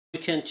You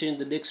can change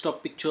the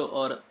desktop picture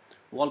or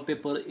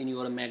wallpaper in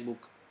your MacBook.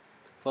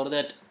 For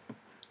that,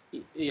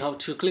 you have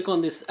to click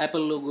on this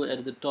Apple logo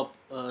at the top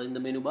in the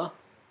menu bar.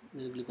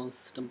 Then you click on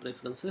System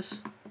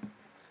Preferences.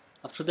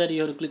 After that,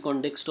 you have to click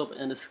on Desktop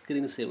and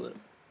Screensaver,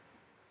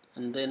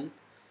 and then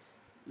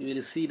you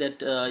will see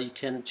that you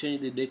can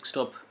change the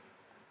desktop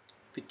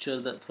picture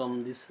that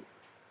from this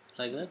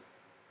like that.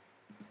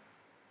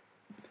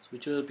 So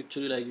whichever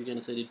picture you like, you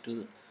can set it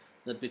to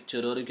that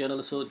picture, or you can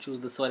also choose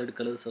the solid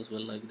colors as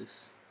well, like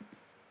this.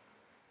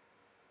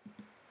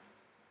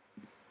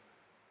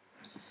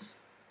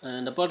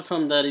 And apart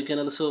from that, you can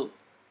also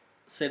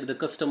set the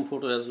custom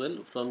photo as well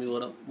from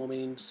your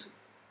moments,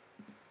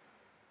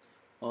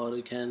 or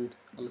you can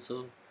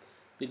also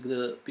pick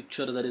the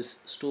picture that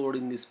is stored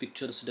in this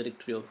pictures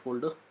directory or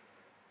folder.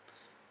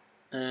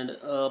 And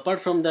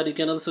apart from that, you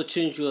can also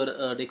change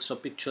your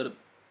desktop picture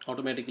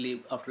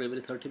automatically after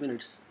every 30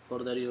 minutes. For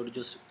that, you have to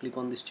just click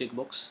on this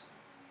checkbox,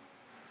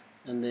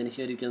 and then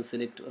here you can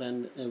select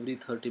every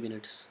 30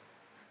 minutes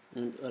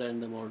and a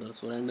random order,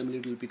 so randomly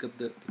it will pick up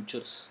the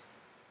pictures.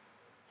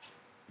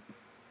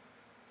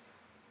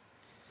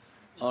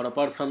 Or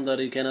apart from that,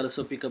 you can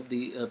also pick up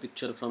the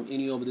picture from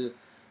any of the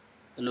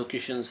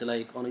locations,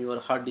 like on your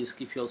hard disk.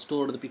 If you have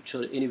stored the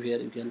picture anywhere,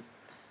 you can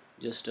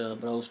just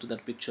browse to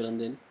that picture and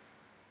then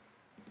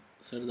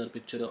set that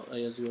picture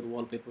as your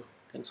wallpaper.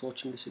 Thanks for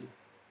watching this video.